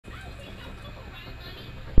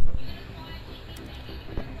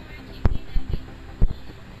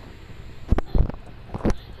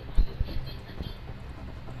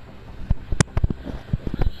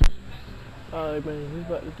Alright, man, he's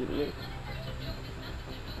about to get lit.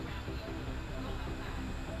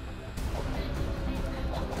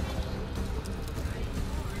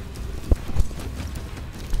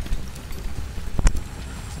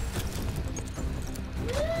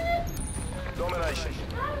 Domination.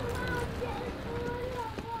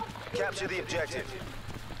 Capture the objective.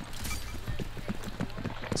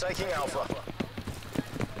 Taking Alpha.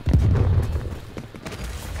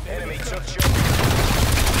 Enemy took Charlie.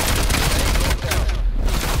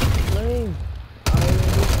 Man,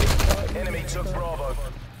 Enemy took Bravo.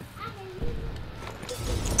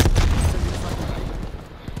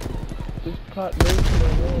 this pot racing the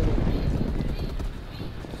wall.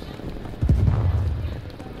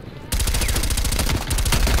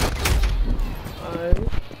 Alright.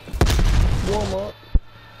 Warm up.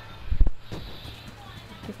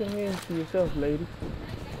 Keep your hands to yourself, lady.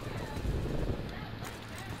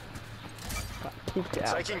 Keep it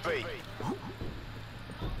out. Taking B.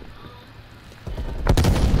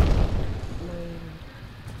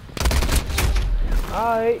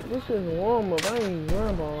 Alright, this is a warm up. I ain't worried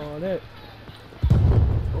about all that. I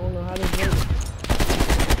don't know how this works.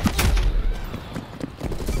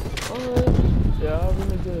 Alright. Yeah, I'm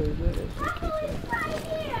really good. Yeah, that shit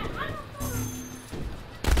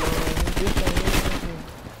keeps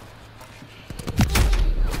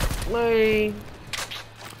on. Man.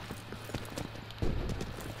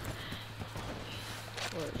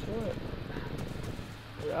 Alright, short.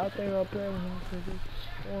 Yeah, I think I'll play with him because it's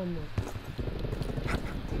warm up.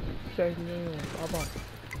 Taking it on. Bye-bye.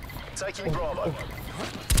 Taking Bravo.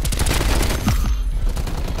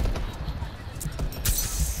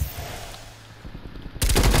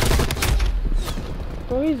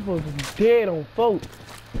 Bro, he's supposed to be dead on folks.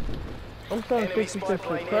 I'm trying to Enemy fix this spy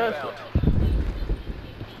plane suppressor. inbound.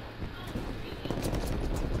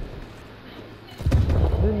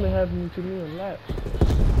 This been happening to me a lot.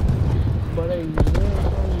 But hey, you win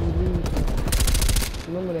some, you lose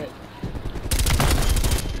some. Remember that.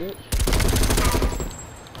 Bitch.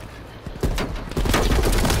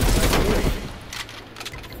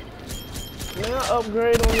 Man, I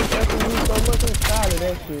upgrade on this SMG so much, I'm tired of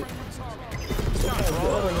that shit.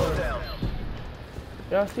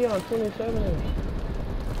 Y'all see on 27 inch.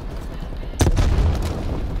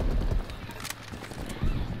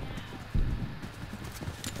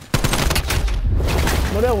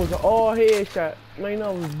 But that was an all headshot. Man, I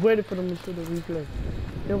was ready for them to shoot the replay.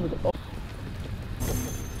 It was all.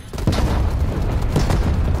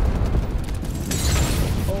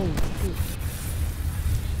 Oh shit.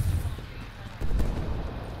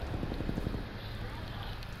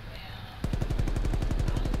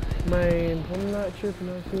 Man, I'm not tripping.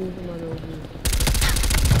 I see somebody over here.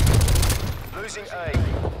 Losing A.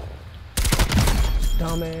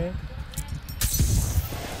 Dumbass.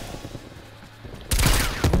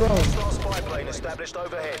 Bro. Hostile spy plane established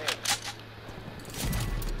overhead.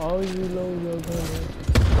 Always reload your gun, man.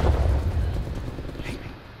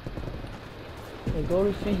 And go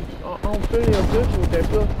to see. I'm feeling official with that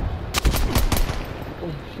pistol.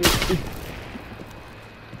 Oh shit.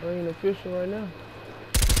 I ain't official right now.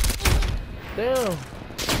 Damn.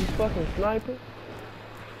 You fucking sniper.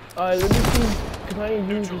 Alright, let me see. Cause I ain't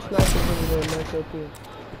used the sniper very much up here.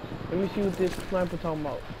 Let me see what this sniper talking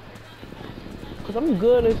about. Cause I'm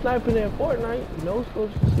good at sniping in Fortnite. No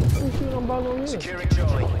scopes. Let me see what I'm about on here. Securing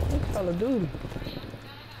Charlie. It's Call of Duty.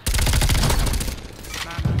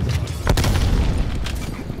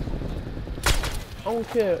 I don't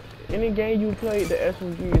care. Any game you play, the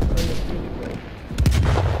SMG is undefeated, bro.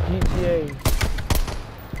 GTA.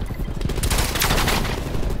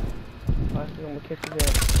 I think I'm gonna catch his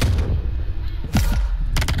ass.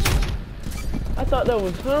 I thought that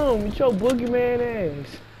was him with your boogeyman ass.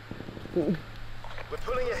 We're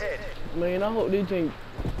pulling ahead. Man, I hope they ain't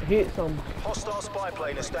hit something. Hostile spy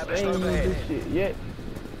plane I established ain't used overhead. this shit yet.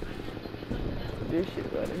 This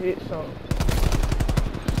shit better hit something.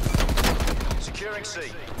 Securing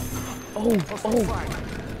C. Oh.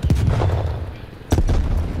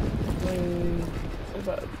 Man, I'm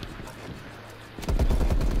about.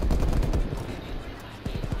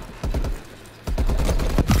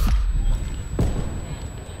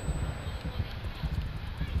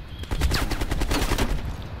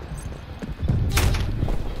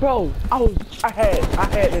 Bro, I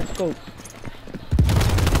had that scope.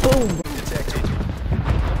 Boom. Detected.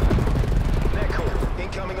 They're cool.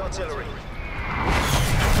 Incoming artillery.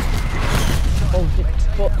 Oh shit,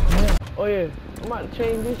 fuck, man. Oh yeah, I'm about to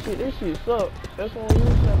change this shit. This shit sucks. That's why I'm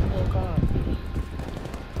using that for car.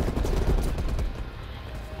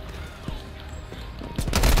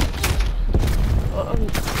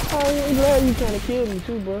 I'm glad you trying to kill me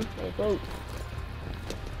too, bro. Like, folks.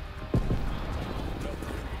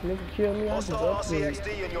 Nigga kill me, I just Hostile upgrade. RCXD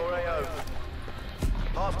in your AO.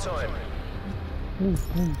 Half time. I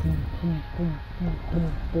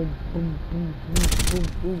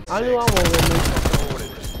knew I wasn't gonna make it.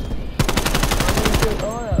 Ordered. I knew that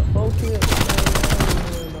all that 4 kills.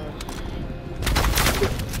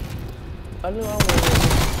 I knew I wasn't gonna make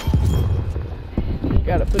it. You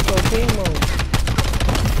gotta put your team on.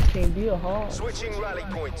 Can't deal hard. Switching rally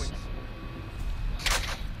points.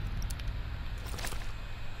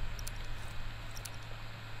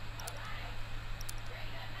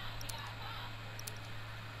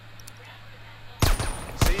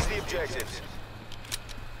 Seize the objectives.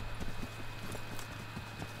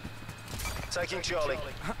 Taking Charlie.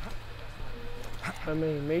 I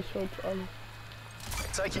mean, make sure Charlie.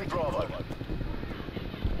 Taking Bravo.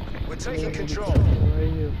 We're taking control.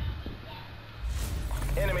 Right here.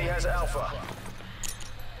 Enemy has Alpha.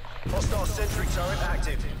 Hostile sentry turret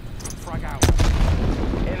active. Frag out.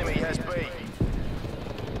 Enemy has B.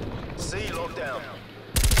 C locked down.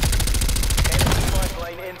 Enemy spy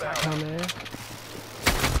plane inbound. Come man.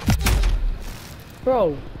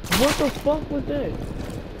 Bro, what the fuck was that?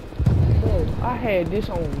 Bro, I had this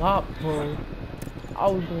on lock, bro. I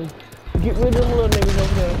was gonna get rid of them little niggas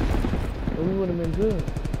over there. And we would have been good.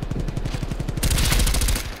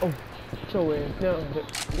 Oh, show ass. No, this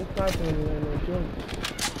sniper ain't no joke.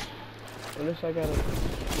 Unless I gotta.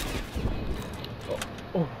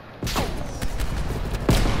 Oh.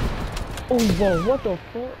 Oh, bro, what the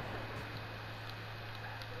fuck?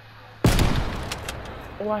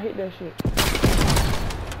 Oh, I hit that shit.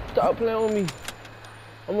 Stop playing with me.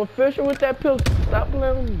 I'm official with that pistol. Stop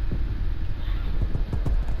playing with me.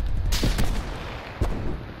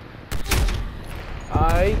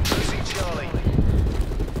 Alright. Losing Charlie.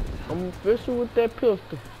 I'm official with that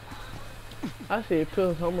pistol. I said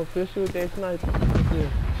pistol. I'm official with that sniper. Yeah.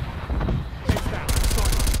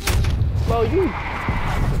 Bro, you.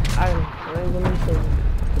 I ain't gonna say it.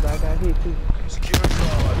 Cause I got hit too. Secure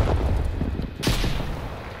Bravo.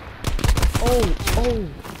 Oh.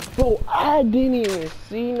 Bro, I didn't even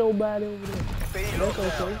see nobody over there. B That's locked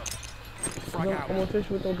okay. down. Frag out. I'm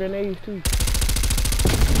official with those grenades too.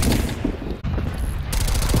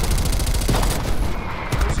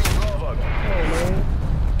 Losing Bravo. Come on, man.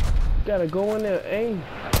 Gotta go in there, aim.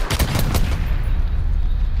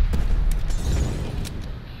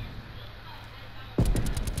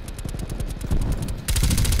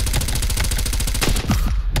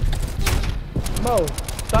 Bro,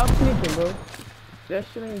 stop sneaking, bro. That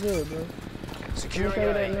shit ain't good, bro. Let me Securing tell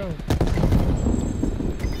you that A. now.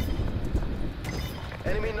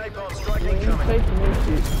 Enemy napalm strike Man, you incoming. faking this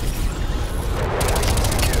shit.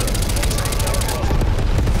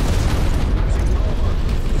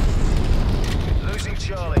 Losing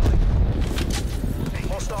Charlie.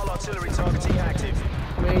 Hostile artillery targeting active.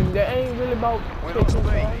 Man, that ain't really about We lost taking B.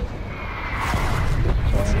 fire.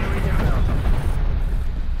 Artillery inbound.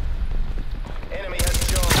 Enemy has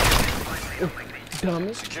Charlie.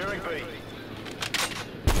 Dummy. Securing B.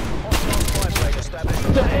 Hostile spy plane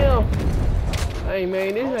established. Damn. Hey,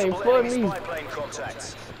 man, this ain't Multiple for enemy me. spy plane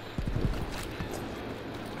contacts.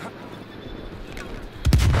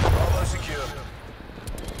 Bravo secure.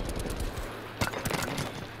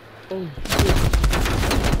 Oh, shit.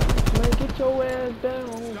 Man, get your ass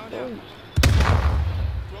down. Oh.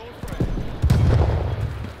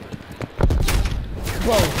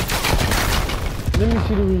 Bro, let me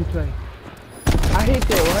see the replay. I hit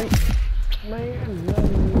that, right? Man, I'm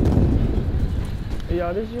loving you. Hey,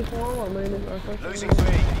 y'all, this is just one, man. This is our first Losing game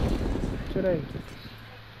B. today.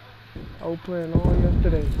 I was playing all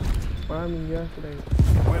yesterday. Well, I mean yesterday.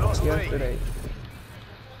 We lost B. Yesterday.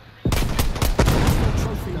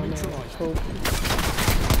 Trophy Dumbass neutralized. coach.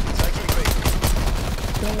 Taking B.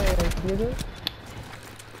 Dumbass nigga.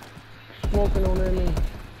 Smoking on that nigga.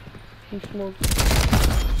 He smokes.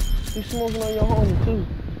 He smoking on your homie too.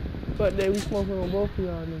 But they we smoking on both of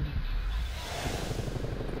y'all niggas.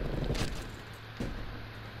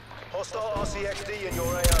 Hostile RCXD in your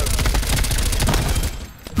AO.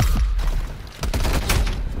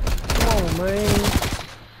 Come on, man.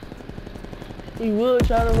 He would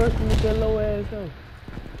try to rush me with that low ass hoe.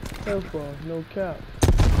 Hell for no cap.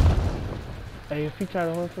 Hey, if he try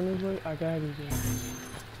to hunt from this way, I got his ass.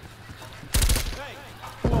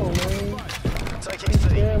 Come on, man. Taking He C.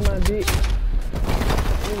 scaring my dick.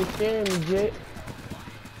 Nigga scaring me, Jet.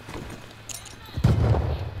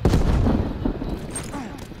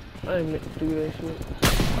 I ain't meant to do that shit.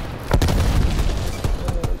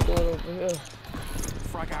 Throw it over here.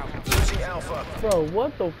 Frag out. Losing Alpha. Bro,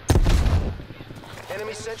 what the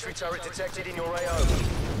Enemy sentry turret detected in your AO.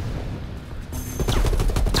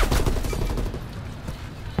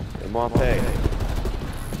 Monte.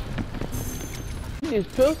 He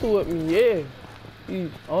just pistol with me, yeah. He's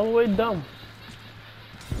all the way dumb.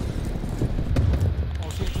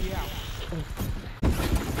 I'll take you out.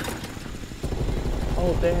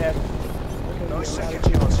 Oh, they have. No second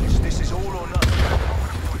chances. This is all or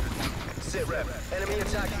nothing. Sit rep. Enemy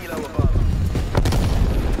attack helo above.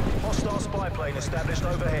 Hostile spy plane established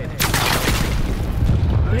overhead.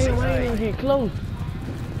 Losing Damn, I ain't even A. get close.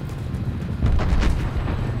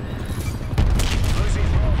 Losing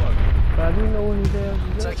Bravo. But I do know where his ass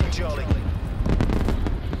is at. Taking Charlie.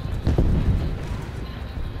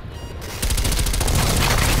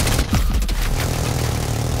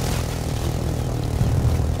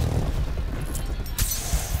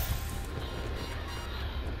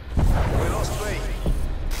 We lost B.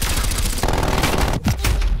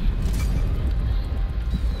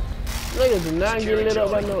 Niggas do not get lit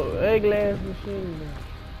up by no egg-glass machine.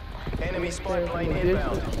 Enemy spy plane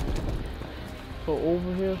inbound. So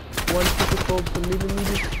over here, 154 per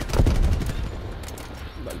millimeter.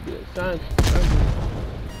 About to be a science.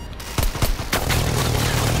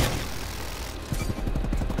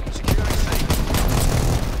 Securing C.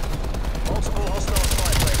 Multiple hostile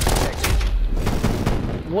spy planes detected.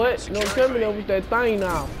 What? No, tell me that with that thing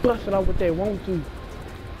now. Bust it out what they want to.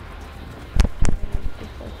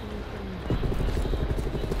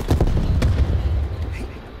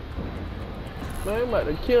 Man, I'm about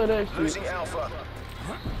to kill that shit. Losing Alpha.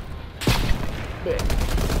 Bet.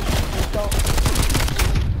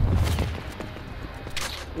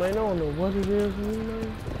 Man, I don't know what it is,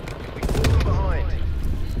 man. We've fallen behind.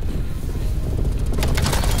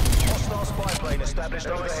 Hostile spy plane established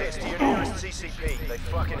overhead. To your nearest CCP. They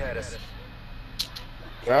fucking had us.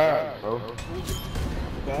 God, bro.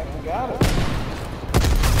 Got it.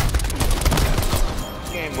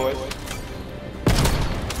 Game, boys.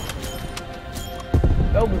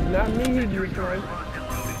 That was not me he just right.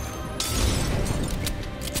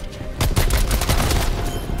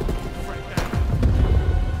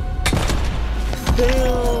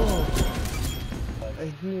 Damn! Hey,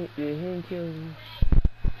 he ain't killing me.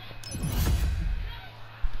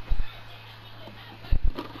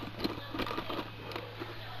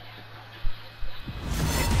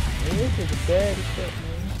 Man, this is a bad shit,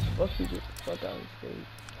 man. Fuck you, get the fuck out of the stage.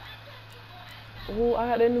 Oh, I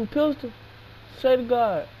had that new pistol. Say to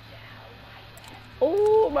God.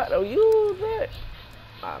 Oh, I'm about to use that.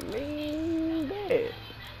 I mean that.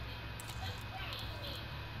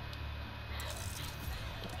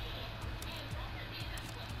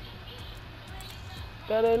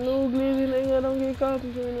 Got that new glizzy nigga, don't get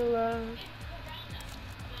concentrated alive.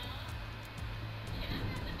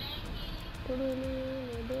 Put it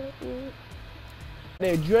in that back.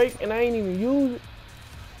 That Drake and I ain't even use it.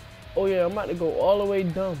 Oh yeah, I'm about to go all the way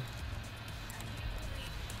dumb.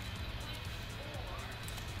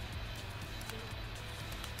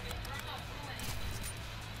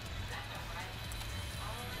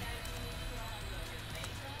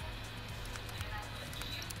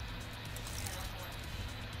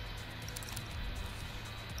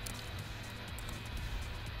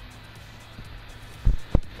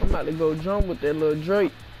 I'm about to go jump with that little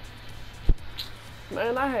Drake.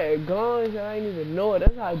 Man, I had guns and I didn't even know it.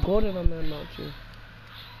 That's how good I'm at out here.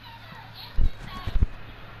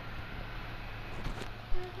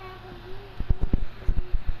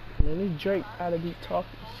 Man, this Drake gotta be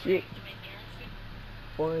talking shit.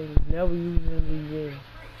 Boy, I ain't never using him again.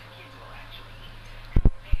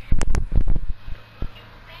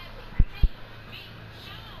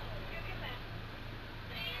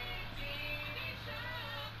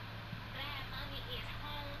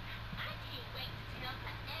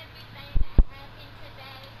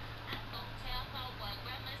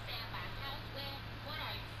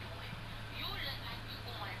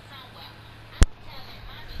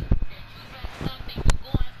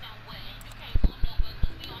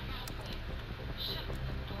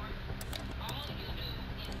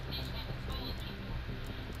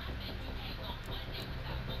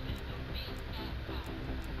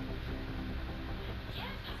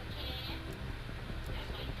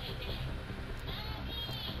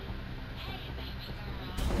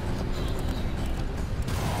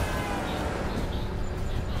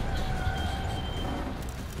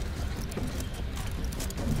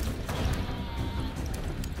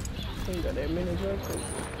 Ain't got that many drugs.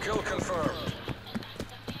 Kill confirmed.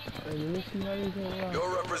 Hey, let me see how you gonna rock.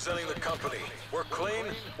 You're representing the company. Work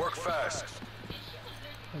clean, work fast.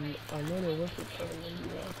 I know that what's the time when you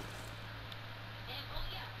rock.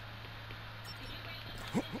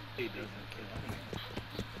 It doesn't kill me.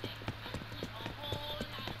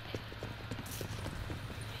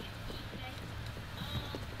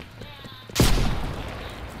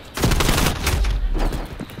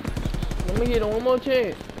 gonna get it one more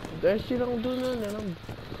chance. If that shit don't do nothing, then I'm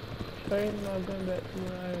trading my gun back to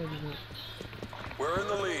where I had it. We're in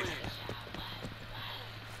the lead.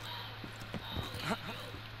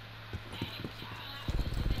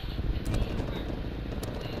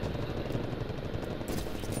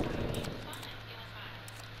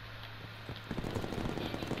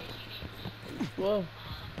 Whoa.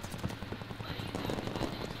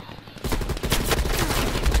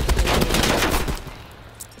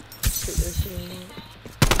 Take that shit on.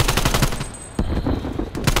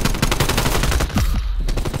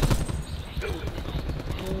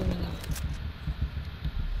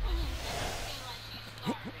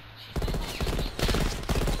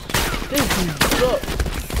 This sucks.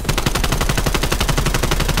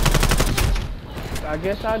 I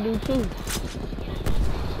guess I do too.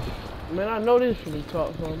 Man, I know this when we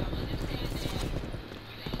talk from.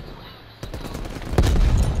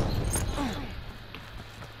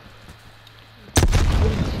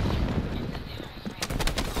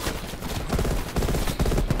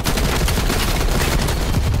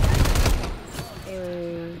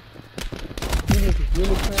 You niggas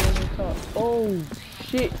really playing to talk. Oh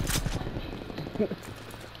shit.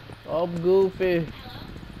 Oh goofy.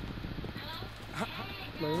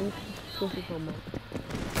 Man, what's goofy talking about?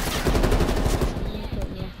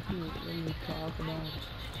 Let me talk about it.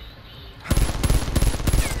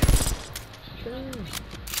 Damn.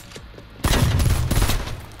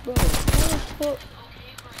 Bro,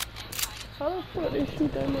 how the fuck they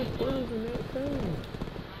shoot that much bullets in that thing?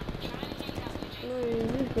 Man,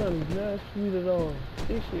 this gun is not sweet at all.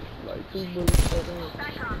 This shit's like 2 bullets per round.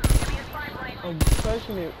 I'm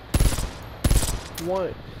pressing it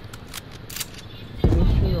once. And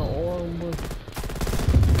it's shooting all them bullets.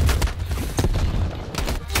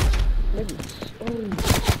 Maybe.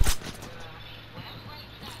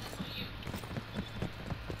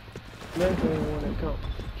 That's the only one that counts.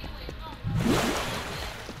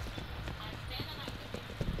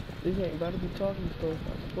 This ain't about to be talking stuff,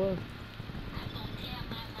 I swear.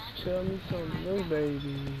 Tell me something, little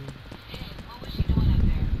baby.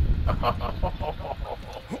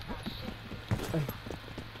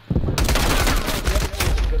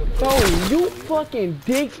 Oh, you fucking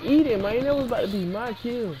dick eating, man. That was about to be my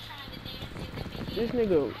kill. This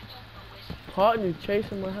nigga partner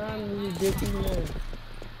chasing behind me, dick eating ass.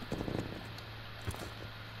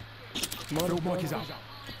 Motherfucker.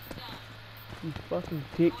 You fucking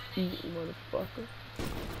dick eating motherfucker.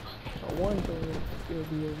 I wonder if you'll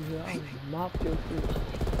be over here. I will mop your shit.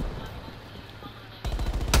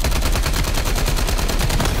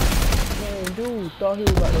 Man, dude thought he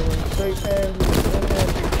was about to run straight past me.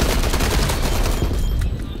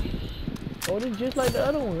 Oh, this just like the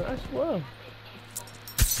other one, I swear.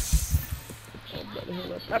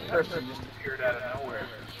 That person just appeared out of nowhere.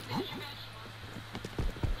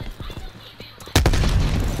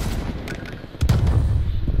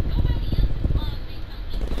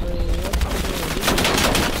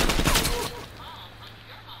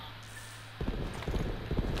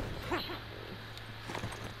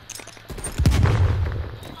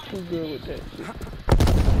 Too good with that shit.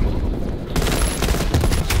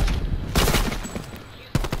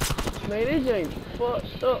 Man, this ain't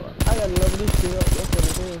fucked up. I gotta level this shit up. That's what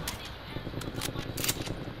it is.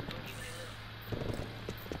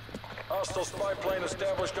 Hostile spy plane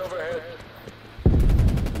established overhead.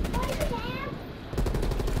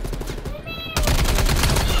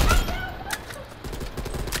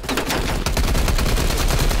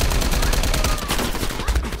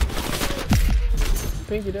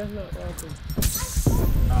 Pinky, that's not awesome.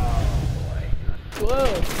 Oh boy.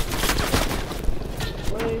 Whoa.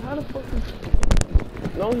 Wait, how the fuck is...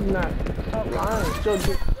 No, he's not. Stop lying. Still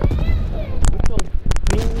do... He's so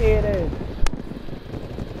bean head ass.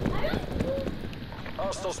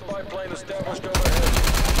 Hostile spy plane established overhead.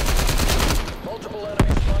 Multiple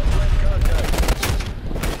enemy spy plane contact.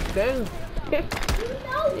 Damn.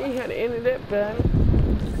 You ain't had to end that battle.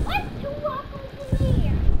 What's too up over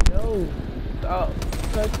here? No. Stop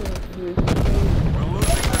touching this We're losing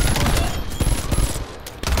this one.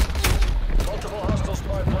 Multiple hostile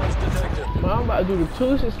spy planes detected. Man, I'm about to do the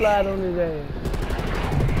Tootsie slide on his ass.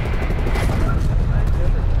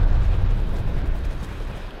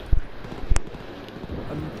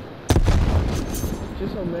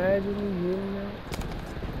 Just imagine me hitting that.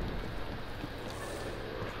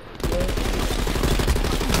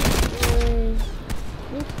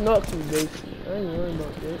 You snuck me, basically. I ain't worried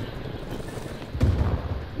about that.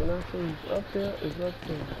 When I say it's up there, it's up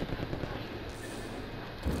there.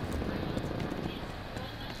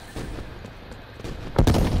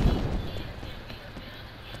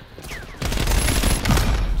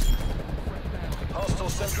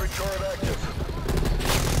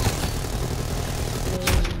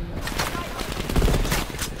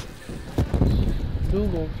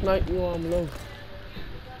 dude gonna snipe you while I'm low.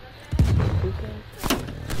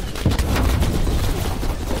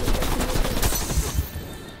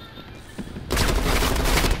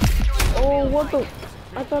 Oh, what the?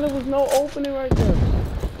 I thought it was no opening right there.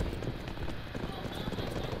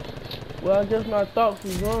 Well, I guess my thoughts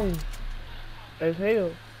was wrong as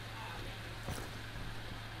hell.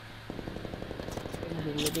 Get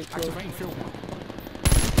a little bit closer. Activating field one.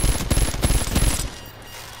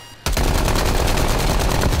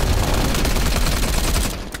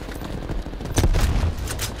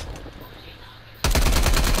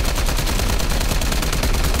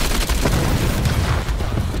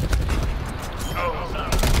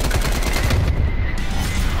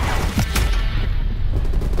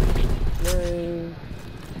 Man,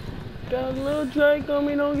 got a little Drake on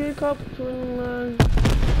me, don't get caught between the lines.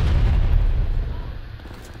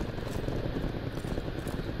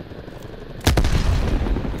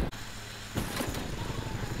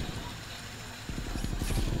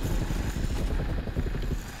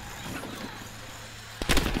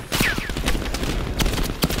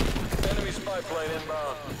 Enemy spy plane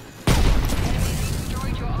inbound.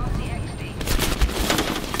 Destroyed your RCXD.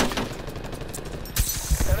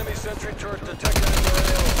 Enemy sentry turret detected in your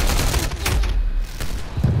AO.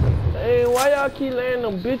 Hey, why y'all keep laying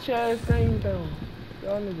them bitch ass things down?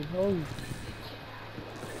 Y'all niggas hoes.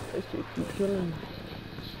 That shit keep killing me.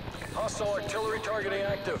 Hostile artillery targeting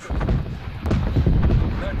active.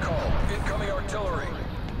 Net call. Incoming artillery.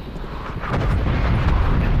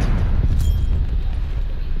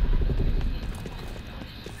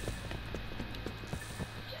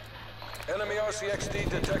 Enemy RCXD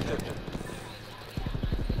detected.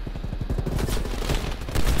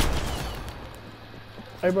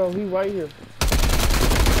 Hey bro, he right here.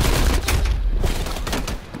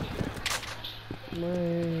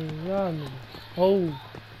 Man, y'all niggas hoes.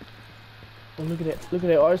 Oh, look at that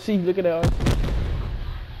RC, look at that RC.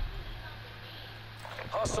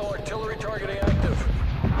 Hostile artillery targeting active.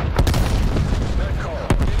 Net call.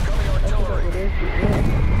 Incoming With artillery. that shit, man.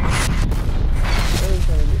 I ain't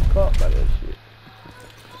trying to get caught by that shit.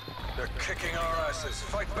 They're kicking our asses.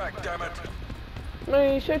 Fight back, damn it.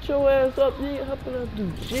 Man, shut your ass up. You ain't helping us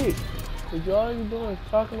do shit. Cause all you doing is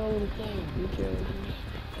talking over the phone, bitch ass.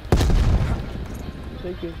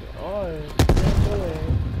 Take his ass.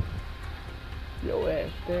 Your ass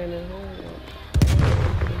standing at home.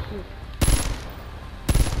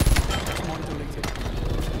 Command deleted.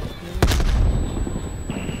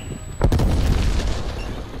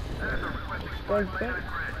 Back.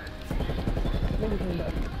 Nigga came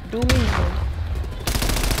back. Do me, man.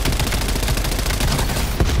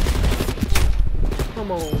 Come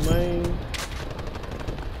on, man.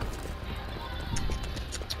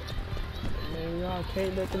 Man, y'all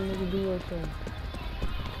can't let them niggas do us something.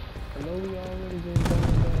 I know we already getting down.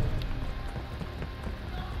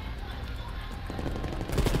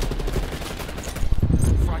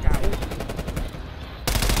 Frag out.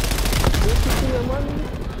 Did you see that money?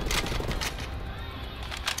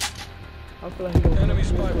 I feel like he gonna Enemy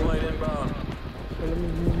spy plane inbound. So let me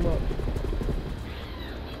move him up.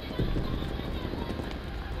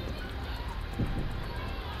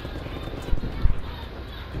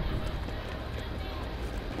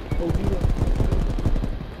 Oh, he up.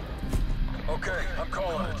 Okay, I'm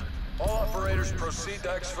calling it. All operators proceed to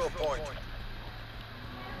exfil point.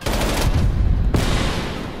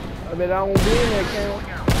 I bet I won't be in that camp.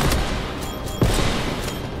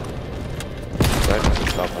 That's the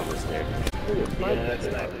top of the stairs. Look at sniper. Yeah, that's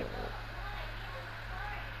not it.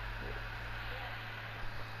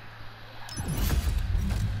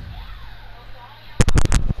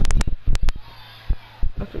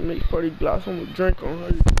 I can make party glass. I'm gonna drink on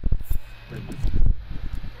her.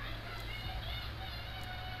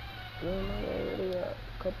 No, I already got a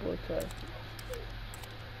couple of tests.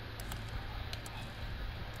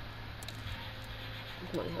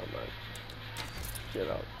 This might help my shit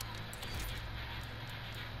out.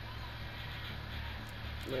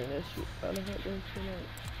 Man, that shit, I don't have that shit out.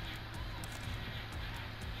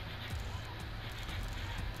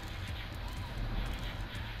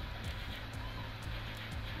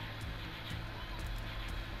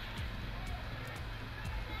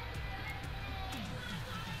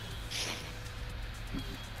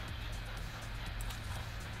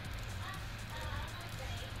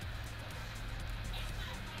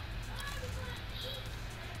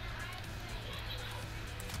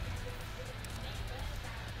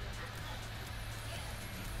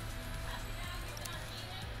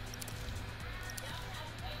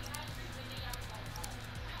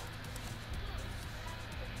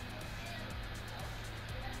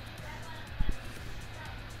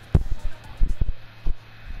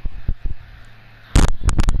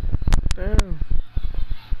 Damn.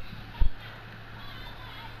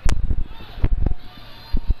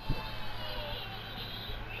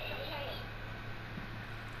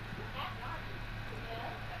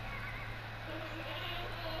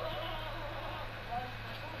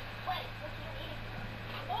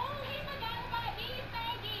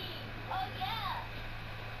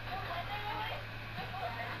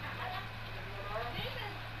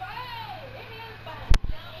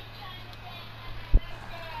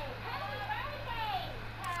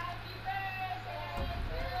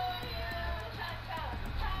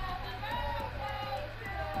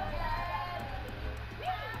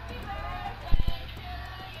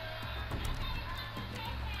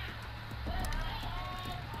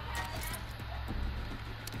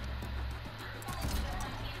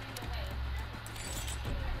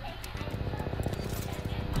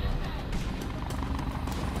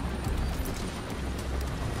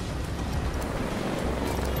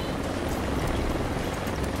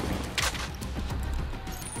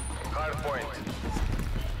 Hardpoint.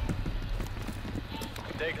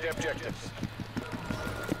 Take the objectives.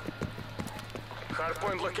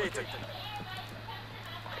 Hardpoint located.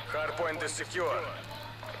 Hardpoint is secure.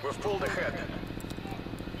 We've pulled ahead.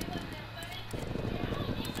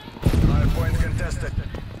 Hardpoint contested.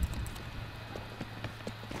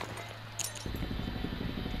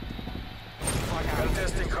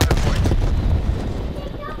 Contesting hardpoint.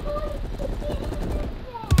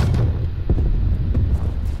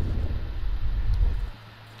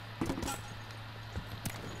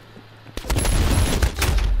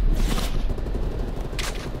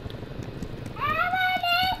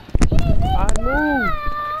 I move.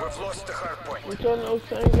 We've lost the hardpoint. What's on those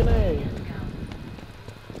stinking ass?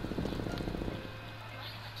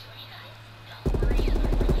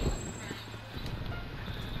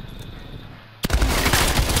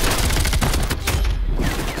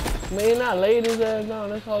 Man, I laid his ass down.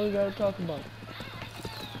 That's all we gotta talk about.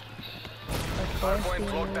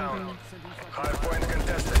 Hardpoint locked down. Hardpoint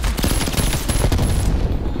contested.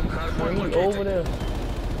 Hardpoint Man, he located. over there.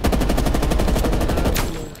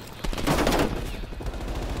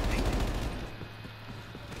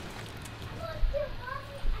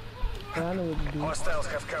 I know what to do. Hostiles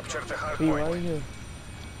have captured the Be hardpoint. right here.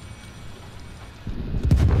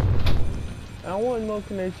 I want to know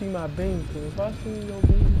can they see my beam, cause if I see your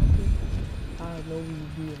beam, I know who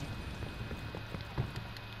you be at.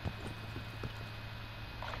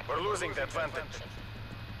 We're losing the advantage.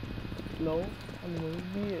 No, I know who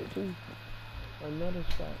you be at too. Another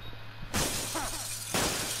spot.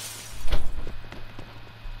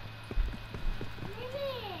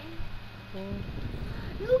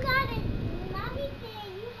 You got it. Mommy said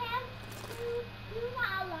you have you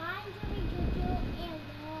got lines that we can do in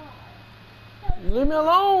wall. Leave me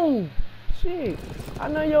alone! Shit, I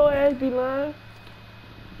know your ass be lying.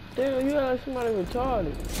 Damn, you like somebody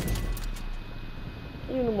retarded.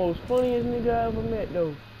 You the most funniest nigga I ever met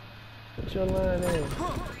though. With your lying ass.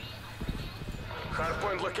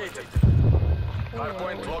 Hardpoint located.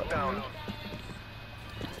 Hardpoint locked down.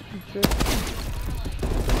 You tripping.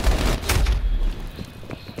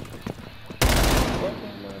 Fuck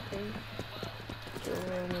on my face. So,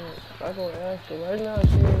 I gonna ask her right now,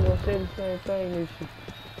 she ain't gonna say the same thing as she.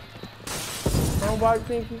 Don't bark,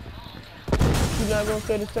 Pinky. She not gonna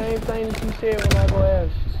say the same thing that she said when I go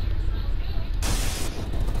ask her.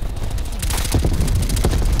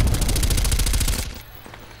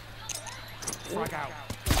 Frag out.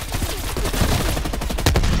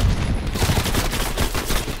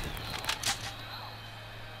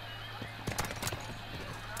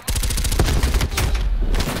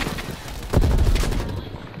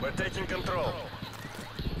 We're taking control.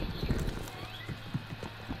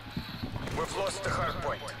 We've lost the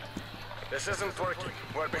hardpoint. This isn't working.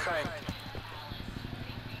 We're behind.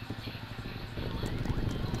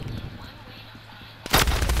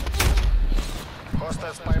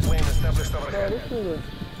 Hostile spy plane established Bro, overhead. this nigga.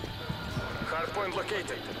 Hardpoint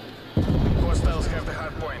located. Hostiles have the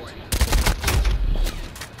hardpoint.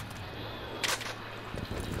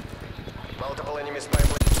 Multiple enemy spy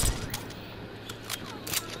planes.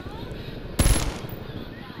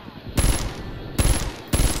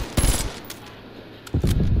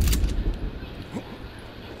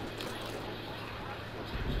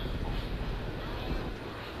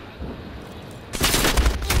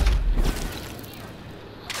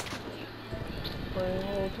 Playing the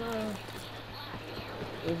whole time.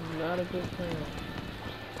 This is not a good time.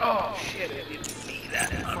 Oh shit, I didn't see that.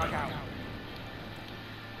 Frag out.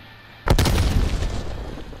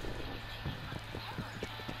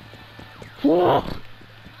 Fuck!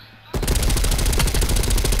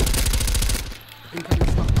 Incoming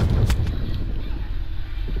smoke.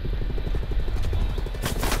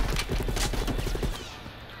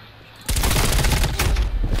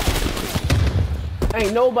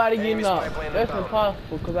 Ain't nobody Enemy getting up. spy plane That's inbound.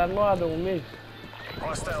 impossible, because I know I don't miss.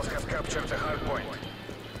 Hostiles have captured the hard point.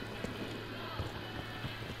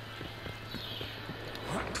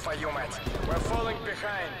 Твою мать. We're falling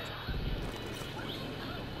behind.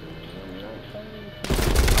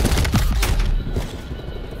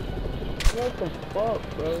 What the fuck,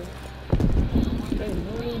 bro? Hey,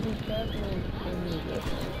 what is this happening?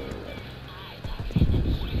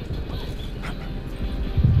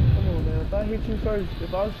 Come on, man. If I hit you first,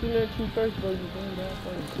 if I was shooting at you first, bro, you're going down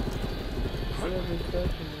first. Whatever it's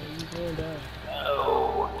touching, man. You're going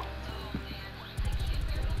down.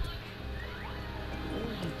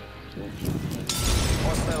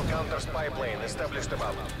 Hostile counter spy plane established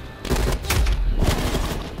above.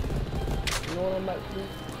 You know what I'm about to do?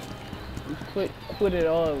 Just put it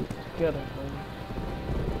all together, man.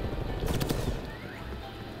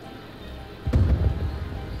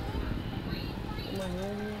 Come on,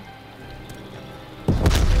 man.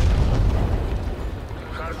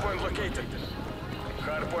 Hardpoint located.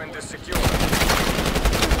 Hardpoint is secure.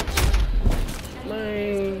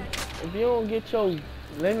 Man, if you don't get your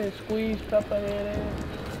lemon squeeze pepper in there,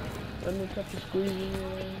 lemon pepper squeeze in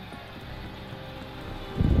there,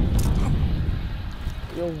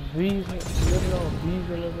 your visa, living on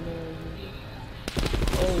visa over there.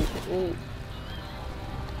 Oh.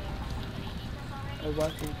 Oh,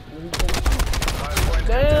 watch it. Hardpoint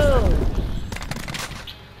Damn!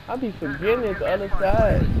 I be forgetting it's the other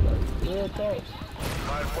side. Like, real talk.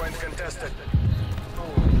 Hardpoint contested. Hey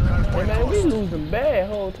Hardpoint man, we lost. losing bad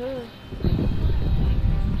whole time.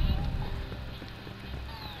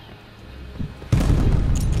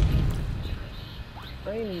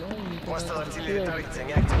 I ain't even on you. Hostile artillery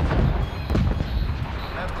targeting active.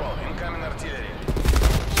 Net call. Incoming artillery.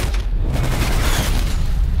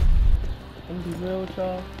 I'm be real with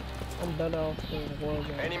y'all. I'm better off in the war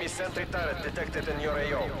zone. Enemy sentry turret detected in your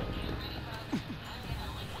AO.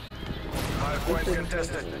 Hardpoint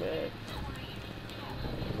contested. Man.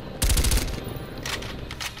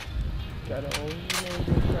 Gotta always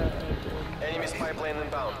good try out there. Enemy spy plane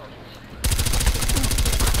inbound.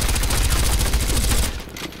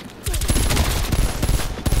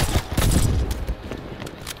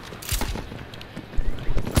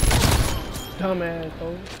 Dumb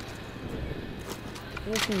asshole. Let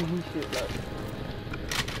me see this shit like.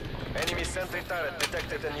 Enemy sentry turret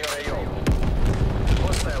detected in your AO.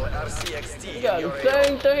 Hostile RCXT You in got your the AO.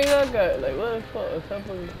 same thing I got. Like, what the fuck? Except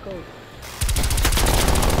for the coat.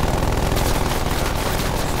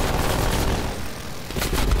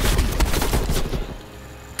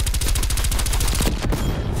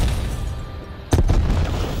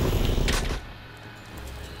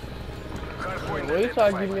 Hardpoint Well, you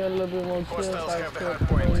try to give me a identified. little bit more chill so Hostiles I have the can hard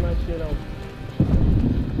point. bring my shit out.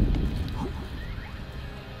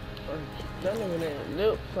 That nigga there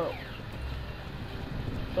lip something.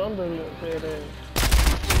 Something lip said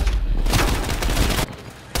that.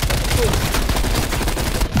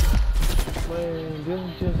 Man, this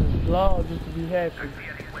is just a vlog just to be happy.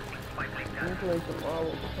 I'm gonna play some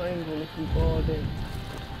Marvel playing when it's sleep all day.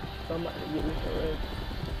 So I'm about to get me some rest.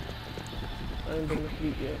 I ain't been to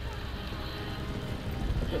sleep yet.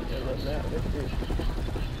 Take that little nap, that's it.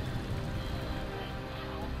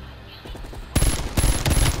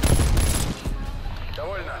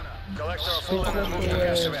 Довольно. Коллектор full and moving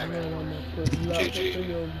cash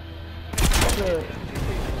GG.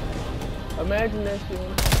 Imagine that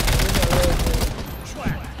shit.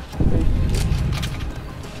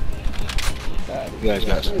 You guys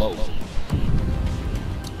got smoke.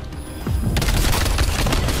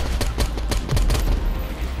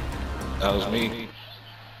 That was me.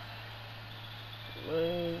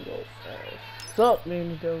 Man, go suck,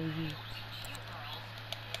 man, if that was you.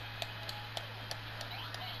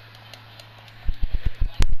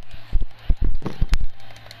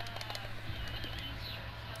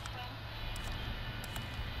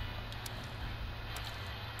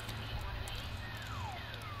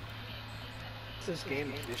 This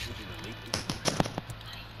game conditions unique.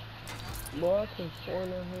 Boy, I can sworn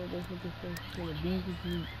I heard this with this thing in a bee's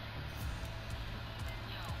meat.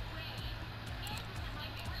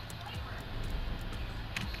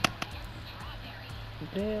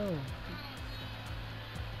 Damn.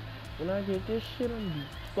 When I get this shit, I'm gonna be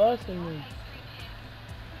busting them.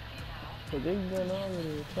 Cause they going on with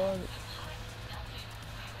it, target.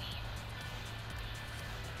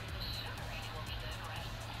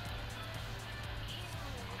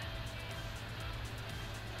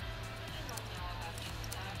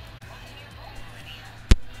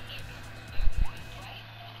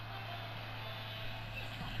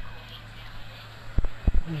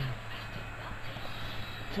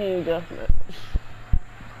 Team deathmatch.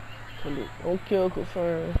 Don't kill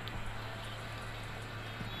confirm.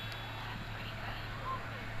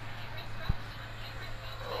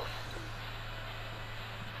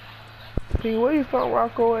 P, where you from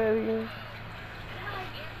Rocco at again?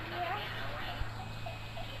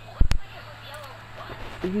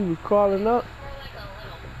 He was crawling up.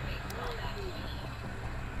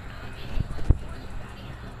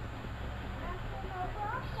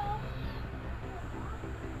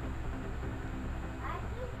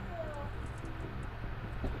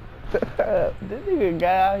 This nigga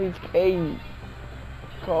got out his cage.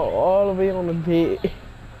 Crawled all the way on the bed.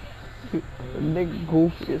 The nigga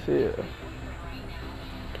goofy as hell.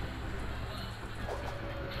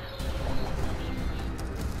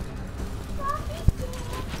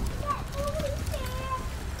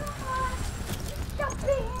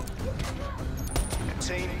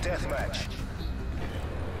 Team deathmatch.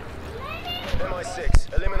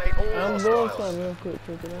 MI6, eliminate all I'm doing hostiles. something real quick,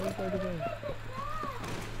 chicken. Let me play the game.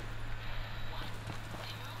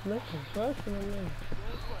 Nothing personal, man.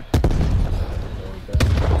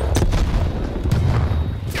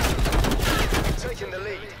 Taking the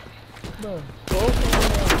lead. Bro, go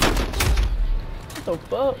somewhere. What the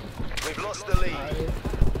fuck? We've lost the lead.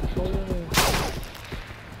 Go your way.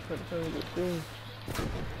 Trying to get through.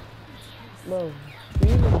 Bro,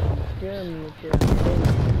 Steven scared me up there. I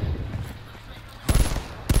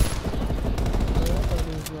thought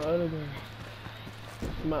this was my other game.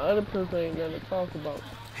 My other person ain't nothing to talk about.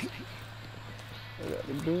 I got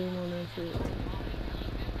the beam on that shit.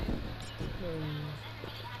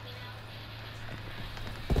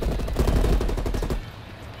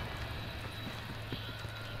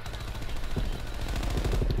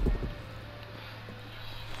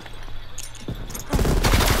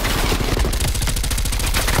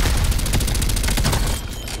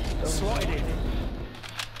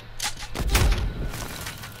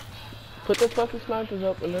 Put the fucking snipers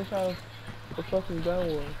up and let's have the fucking gun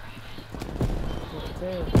war.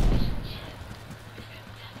 Damn.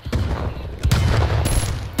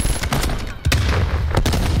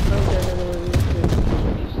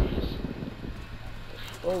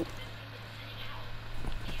 Oh.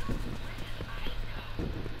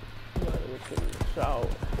 I'm about to take a shower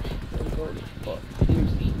and go to fuck sleep.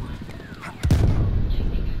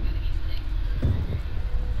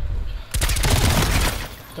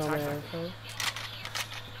 Dumbass, huh?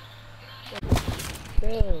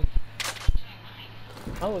 Damn.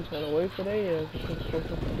 I was trying to wait for their ass because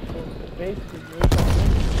basically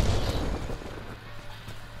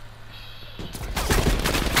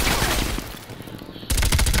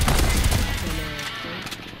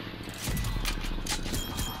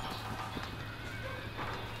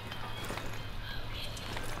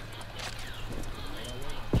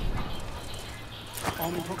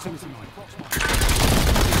Army proximity mine.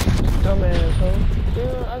 dumbass, huh?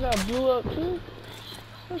 Yeah, I got blew up too.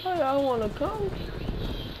 That's how y'all wanna come.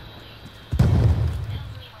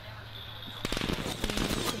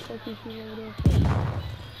 What the fuck you see over there for?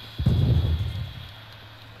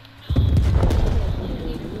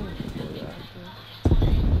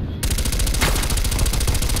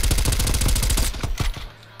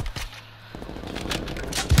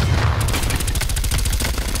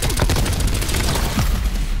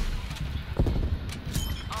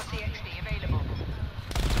 RCXD available.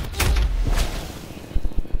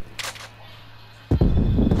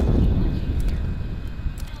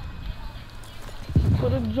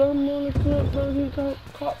 Put a drum on the clip, bro. You got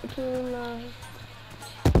caught between lines.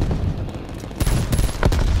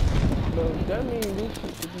 Bro, that means this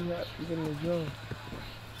shit should be not getting the drum.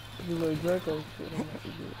 This is like Draco shit. I'm about to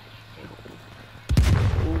get.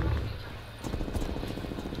 Ooh.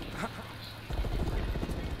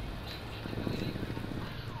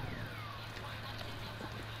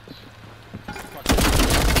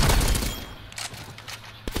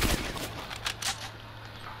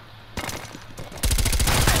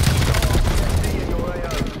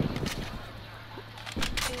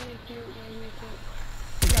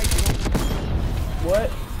 What?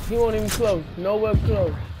 He won't even close. Nowhere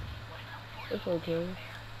close. That's okay.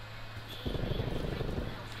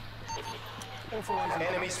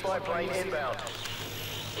 Enemy spy plane inbound.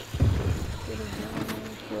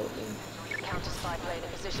 Counter spy plane in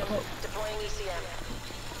position. Deploying ECM.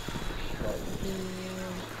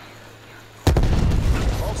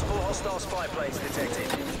 Multiple hostile spy planes detected.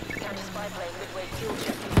 Counter spy plane midway fuel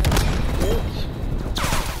check. Bitch.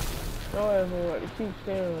 No ass will like to keep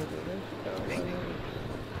staring at it. That shit kinda funny.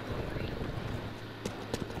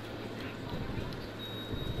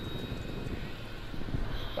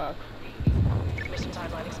 Fuck. Mission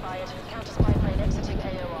timeline expired. Counter spy plane exiting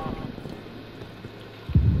AOR.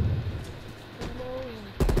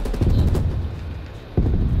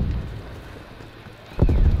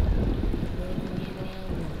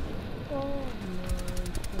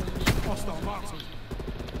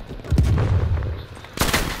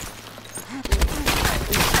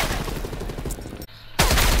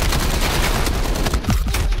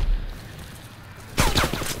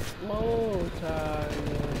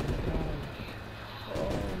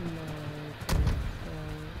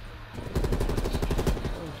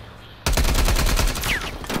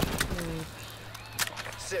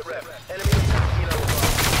 Sit rep. Enemy attack kilo above.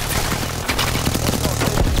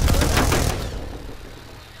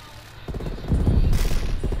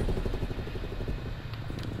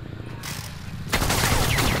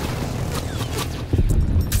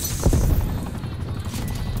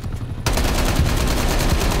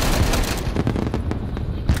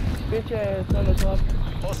 Bitch ass helicopter.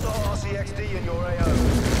 Hostile RCXD in your AO.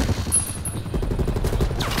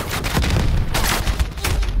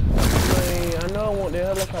 I know I want the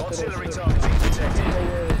helicopter. Artillery targeting detected.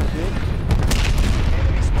 Yeah, bitch.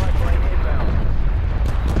 Enemy spy plane inbound.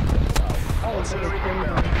 I was Artillery gonna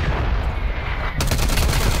inbound.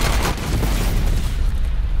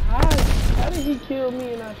 How did he kill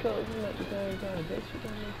me and I killed him at the same time? That shit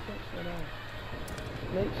don't make sense at all.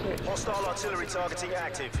 Makes sense. Hostile artillery targeting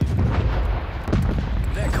active.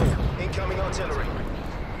 Vehicle, incoming artillery.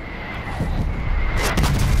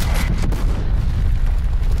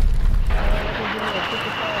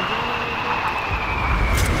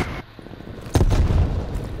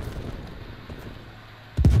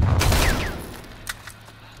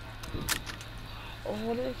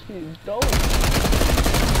 Oh, this shit dope.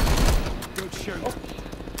 Good shoot. Oh.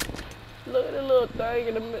 Look at the little thing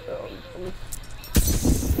in the middle.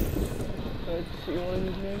 Let's see one of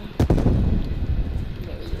these niggas.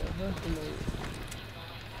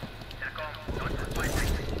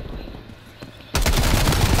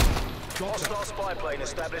 Hostile spy plane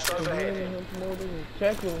established overhead.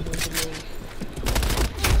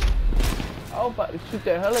 I was about to shoot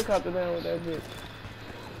that helicopter down with that bitch.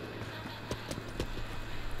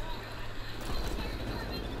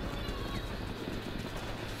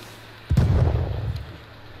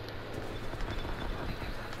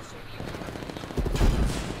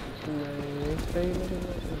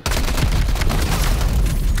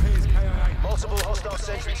 Multiple hostile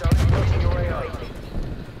sentry turrets approaching your AO.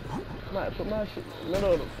 Might put my shit in the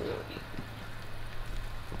middle of the field.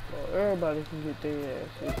 So everybody can get their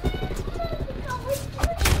ass hit.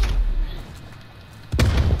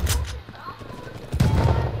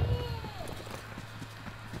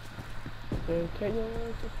 Then take your ass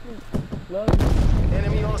to sleep. Love you.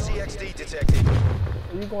 Enemy RCXD detected.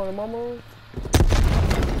 Are you going to mama room?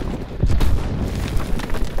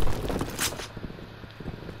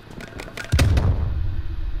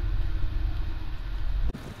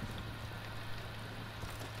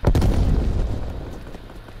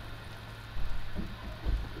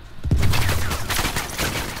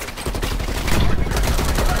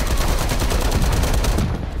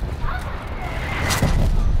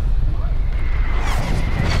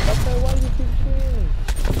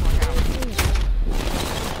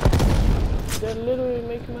 That literally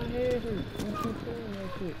makes my head hurt. You keep saying that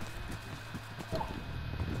shit.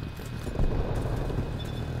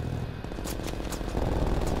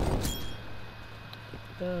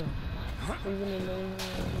 Damn. Even in the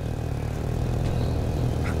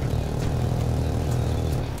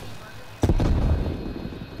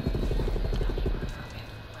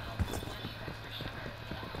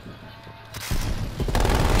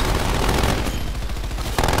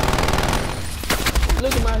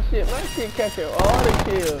look at my shit. My shit catching all the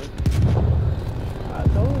kills. I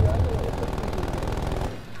told you, I know what the fuck is it.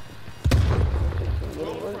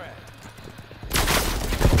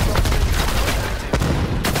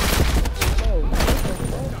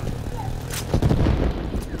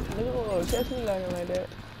 Catch me like that.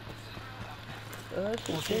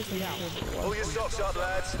 Pull your socks up,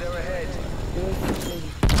 lads. They're ahead.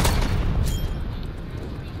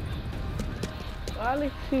 I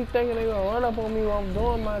like keep thinking they gonna run up on me while I'm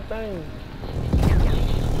doing my thing.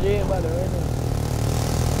 Yeah, about to right now.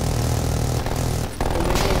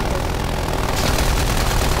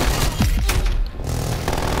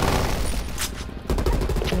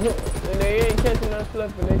 And they ain't catching us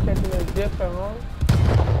slipping, they catching us different, huh?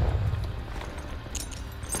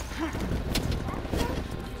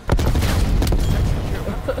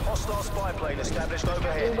 Hostile spy plane established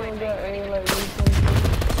overhead. They don't got aim like me.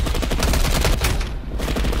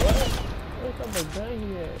 What? What's up a gun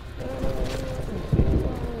here?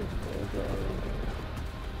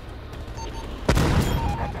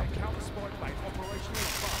 Counter spy plane operational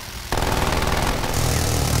above.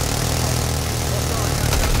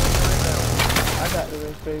 I got the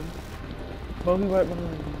rest, baby. Bogey right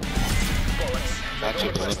behind me. Bollocks.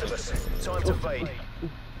 The rest of us. Time to fade.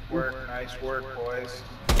 Work, nice work, boys.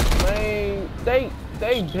 Man, they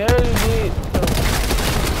barely did something.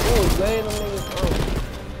 It was laying them niggas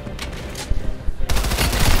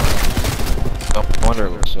No wonder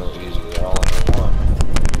it looks so easy. They're all under one.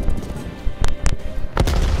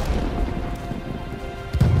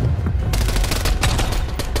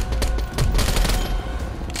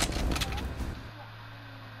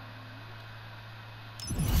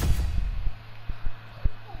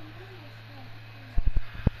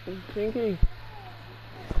 Pinky.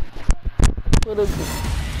 What is it?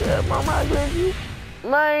 Yeah, mama, I glad you.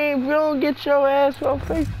 Man, if you don't get your ass off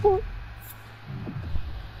Facebook.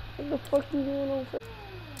 What the fuck you doing on Facebook?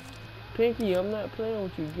 Pinky, I'm not playing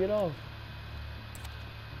with you. Get off.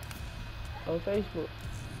 On Facebook.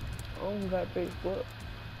 I don't got Facebook.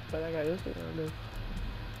 But I got Instagram though.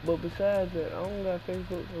 But besides that, I don't got Facebook,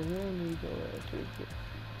 so we don't need your ass Facebook.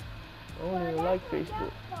 I don't even like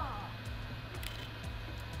Facebook.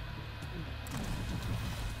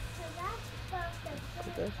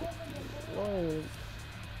 That's annoying.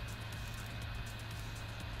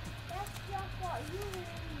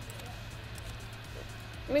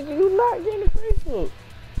 Nigga, you not getting Facebook.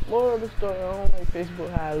 Moral of the story, I don't like Facebook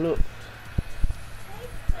how I look.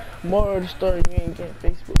 Moral of the story, you ain't getting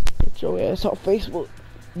Facebook. Get your ass off Facebook.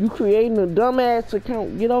 You creating a dumbass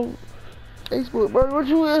account. Get off Facebook, bro. What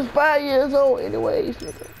you is 5 years old anyways,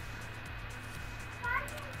 nigga.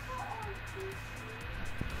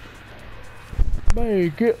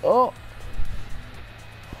 Man, get up.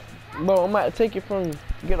 Bro, I'm about to take it from you.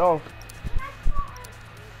 Get off.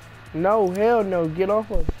 No, hell no. Get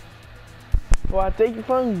off of it. Before I take it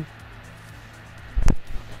from you.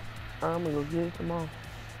 I'm gonna go get it tomorrow.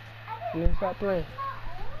 And then stop playing.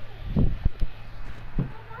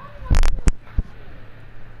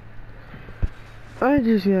 I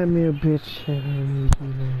just got me a bitch.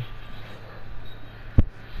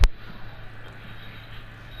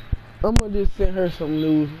 I'm gonna just send her some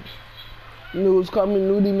news. News, call me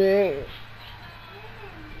Nudie Man.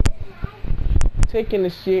 Taking the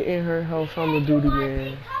shit in her house, I'm the duty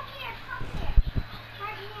man.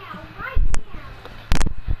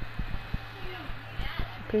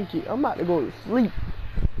 Pinky, I'm about to go to sleep.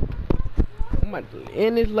 I'm about to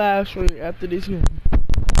end this live stream after this here.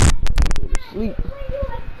 Go to sleep.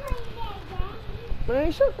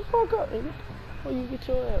 Man, shut the fuck up, nigga. Before you get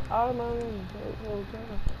your ass out of my room.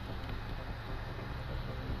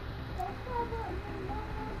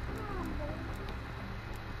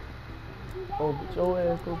 Oh, but your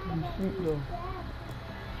ass go to sleep though.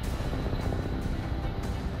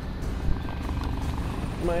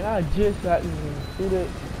 Man, I just got in here. See that?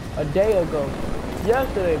 A day ago.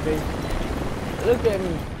 Yesterday, baby. Look at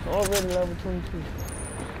me. Already level 22.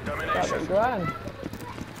 Got been grinding.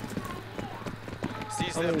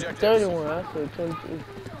 Seize I the mean, objectives. 31. I said 22.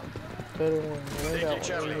 31. And I Taking got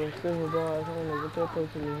Charlie. one of those silver bars. I don't know what that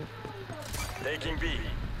person is. Taking B.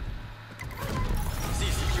 C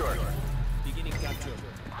secure. Beginning capture.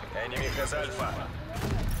 Enemy has Alpha.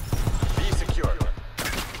 B secure.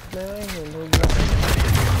 Man, I ain't hear no guy.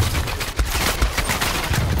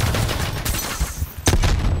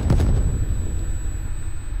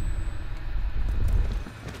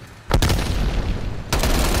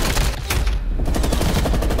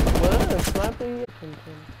 What? A sniper yet?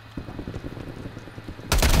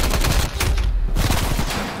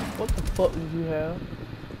 What the fuck did you have?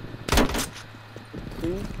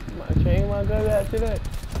 See? I changed my gun after that.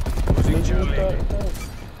 Losing Make me Charlie. start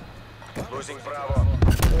fighting. Losing Bravo.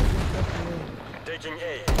 Taking A.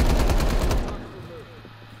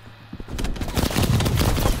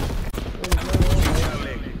 Losing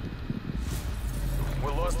Charlie. We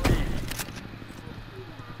lost B.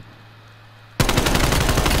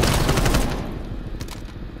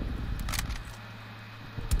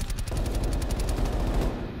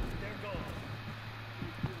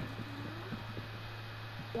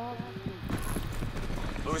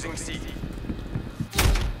 Losing C.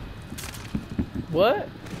 What?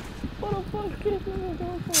 What the fuck is this nigga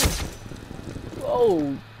going for?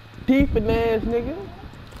 Oh, deep in ass nigga.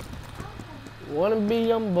 Wanna be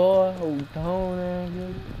young boy, hold on ass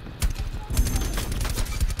nigga.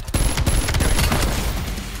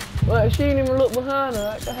 Well, she didn't even look behind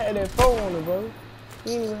her. I had that phone on her, bro. She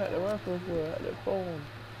didn't even have to run for it. I had that phone on her.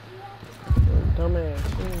 Dumbass.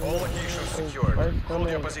 All locations secured. Hold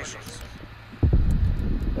your positions.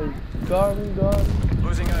 Hey, guard me.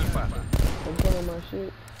 Losing Alpha. I'm putting my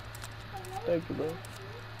shit. Thank you, bro.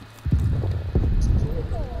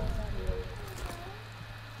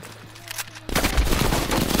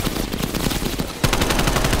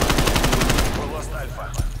 We lost Alpha.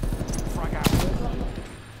 Frag out.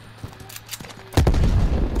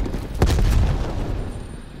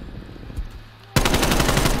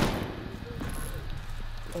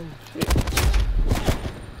 Oh shit.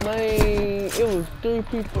 Man, it was 3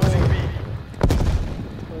 people. Losing B.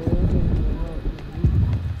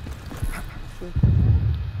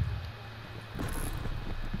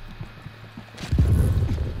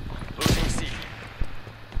 Losing C.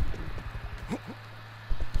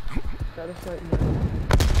 Gotta fight now.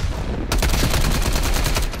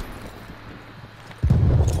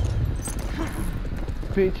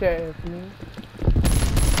 Bitch ass, man.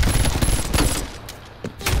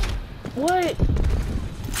 What?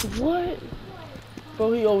 What?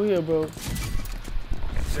 Bro, he over here, bro.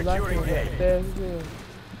 Securing A. There he is.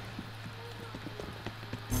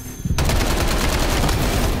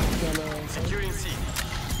 Securing C.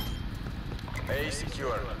 A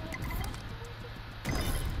secure.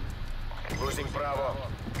 Losing Bravo.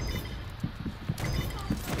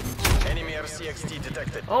 Enemy RCXD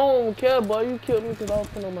detected. I don't care, boy. You killed me because I was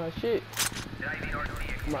putting on my shit.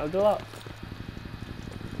 My Glock.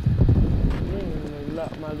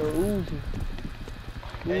 My little Uzi.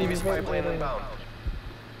 Enemy spy plane inbound.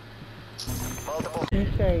 Multiple. He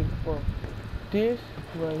came from this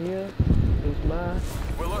right here is my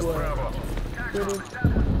We lost Bravo. pretty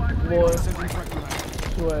boy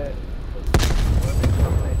sweat.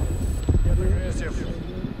 Positive.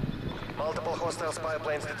 Multiple hostile spy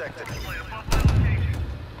planes detected.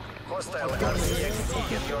 Hostile RCXD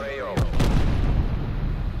in your AO.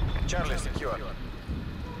 Charlie secure.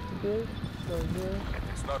 This right here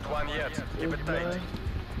It's not one yet. Keep is it my tight.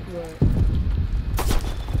 right.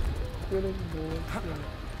 Pretty boy sweat.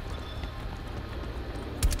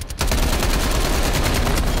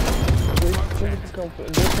 This can come from a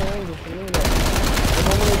different angle for me. Like, if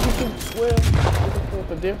I'm gonna keep it well, this can come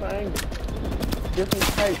from a different angle. Different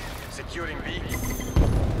type. Securing B.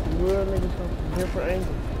 Real niggas come from a different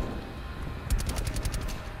angle.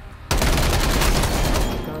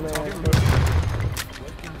 Dumbass nigga.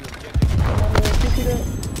 Come on, man, you see that?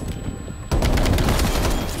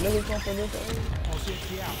 Niggas come from this angle.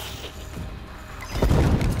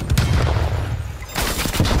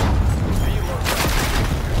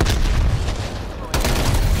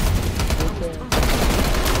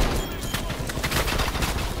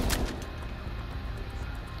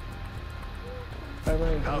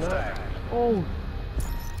 Half time. Oh.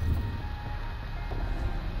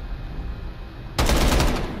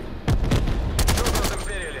 Those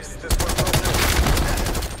Imperialists. This was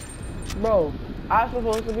Bro, I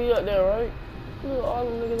supposed to be up there, right? Look at all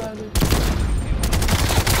them niggas out there.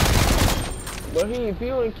 But if he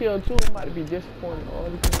only killed two, I might be disappointed. All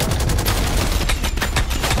these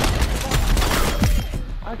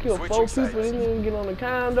I killed Switching 4 people, sides. didn't even get on the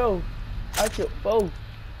condo. I killed 4.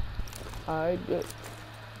 Alright, good.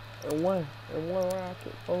 And one round, I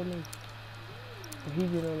killed 4 niggas. And he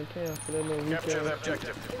get on the cam, so that means we capture can't the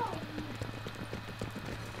objective.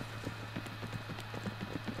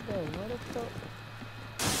 Yo, what the fuck?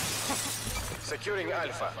 Securing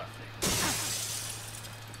Alpha.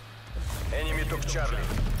 Enemy took Charlie.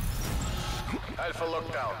 Alpha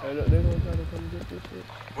lockdown. Hey, look, they're gonna try to come get this shit.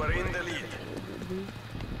 We're in the lead.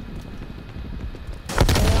 Come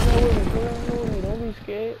on with me, don't be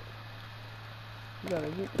scared. You gotta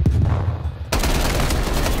get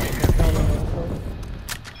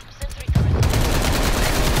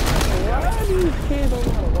Why are these kids don't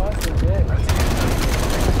know how to watch the deck?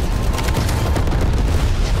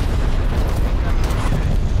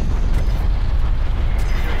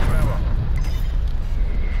 Bravo.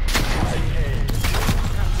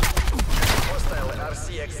 Hostile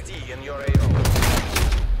RCXD in your AO.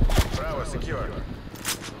 Bravo secure.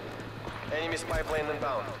 Enemy spy plane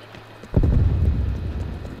inbound.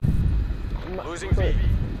 Losing B.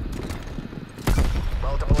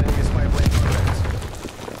 Multiple enemy spy planes threats.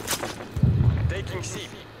 Taking C.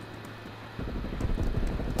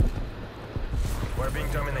 We're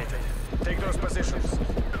being dominated. Take those positions.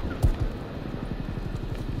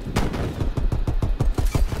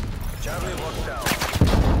 Charlie locked down.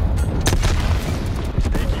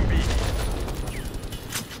 Taking B.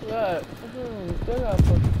 God, they got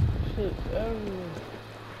fucking shit everywhere.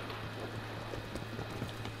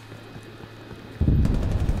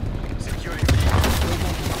 Securing B.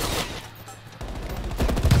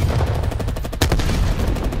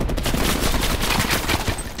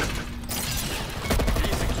 B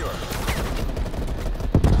secure.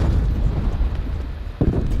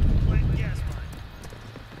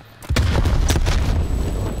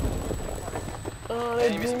 They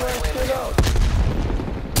Enemy blew spy my plane shit inbound. up.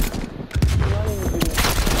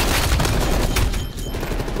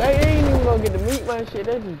 They ain't even gonna get to meet my shit,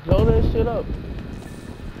 they just blow that shit up.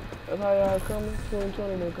 That's how y'all coming?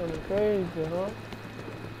 2020, they coming crazy, huh?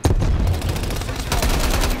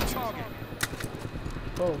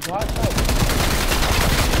 Bro, watch out.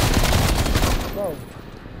 Bro,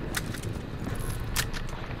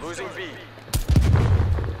 Losing B.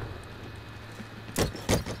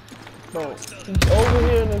 bro, he's over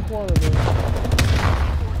here in the corner, bro.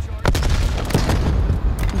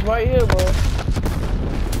 He's right here, bro.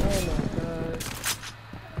 Oh my god.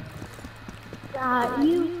 Got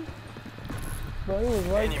you. Bro, he was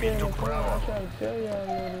Bravo. I'm trying to tell y'all,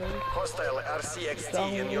 little lady. Hostile RCXD Y'all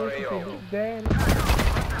in wanna your listen AO. to this daddy?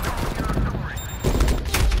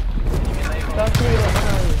 Enemy Stop seeing it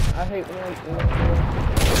behind you. I hate when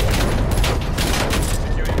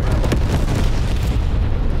securing Bravo.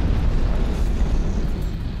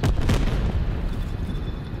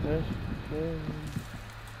 That's good.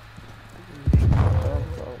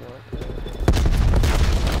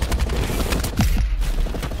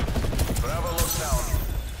 Bravo locked down.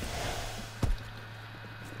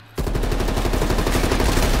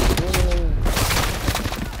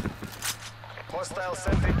 Hostile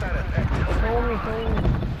sentry turret active. Homie.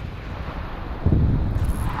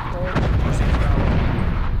 Losing Bravo.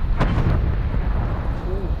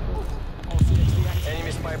 RCXD active.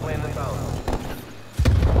 Enemy spy plane inbound.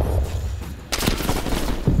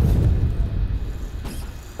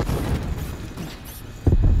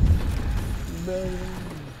 Baby,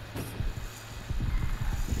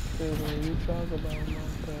 when you talk about my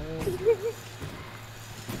past,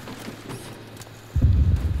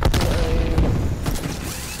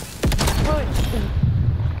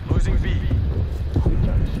 Losing B.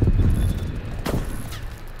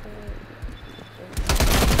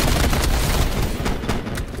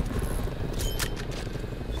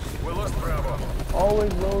 We lost Bravo.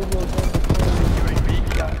 always load your gun. Securing B.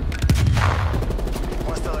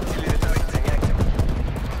 Hostile artillery turret inactive.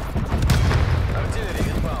 Artillery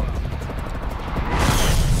inbound.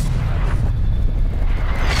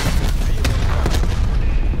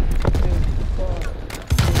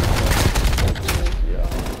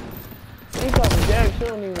 He called me Jack. She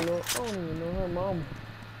don't even know. I don't even know her mama.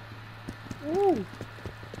 Woo.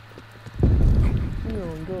 You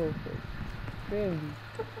don't do it for Cindy.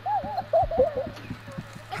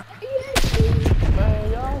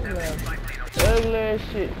 Man, y'all laughing. Ugly ass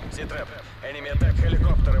shit. C-trap. Enemy attack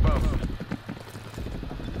helicopter above.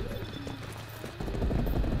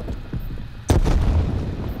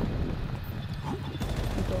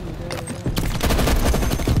 He called me Jack.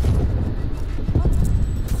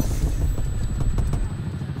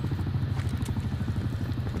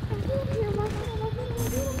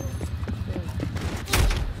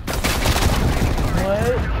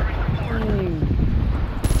 What?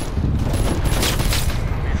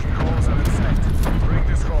 Mission goals are in sight. Bring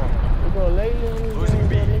this home. Bro, lately when we Losing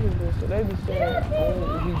B. niggas this, so they be saying,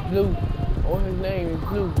 oh, he's blue, or his name is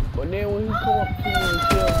blue. But then when he come up to me and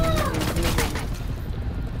tell me he's blue,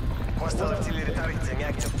 Hostile artillery turret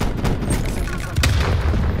inactive.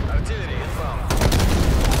 Artillery inbound.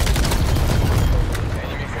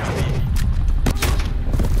 Enemy has B.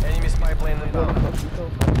 Enemy spy plane what the inbound. fuck you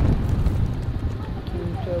talking about? Can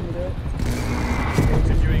you tell me that?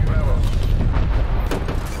 Securing Bravo.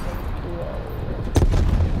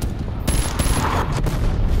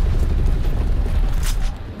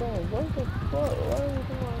 Bro, what the fuck? Why are you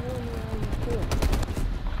talking about him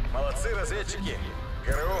when Молодцы, разведчики.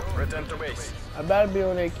 ГРУ, return to base. I better be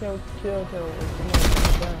on that kill count with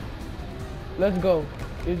somebody. Let's go.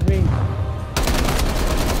 It's me.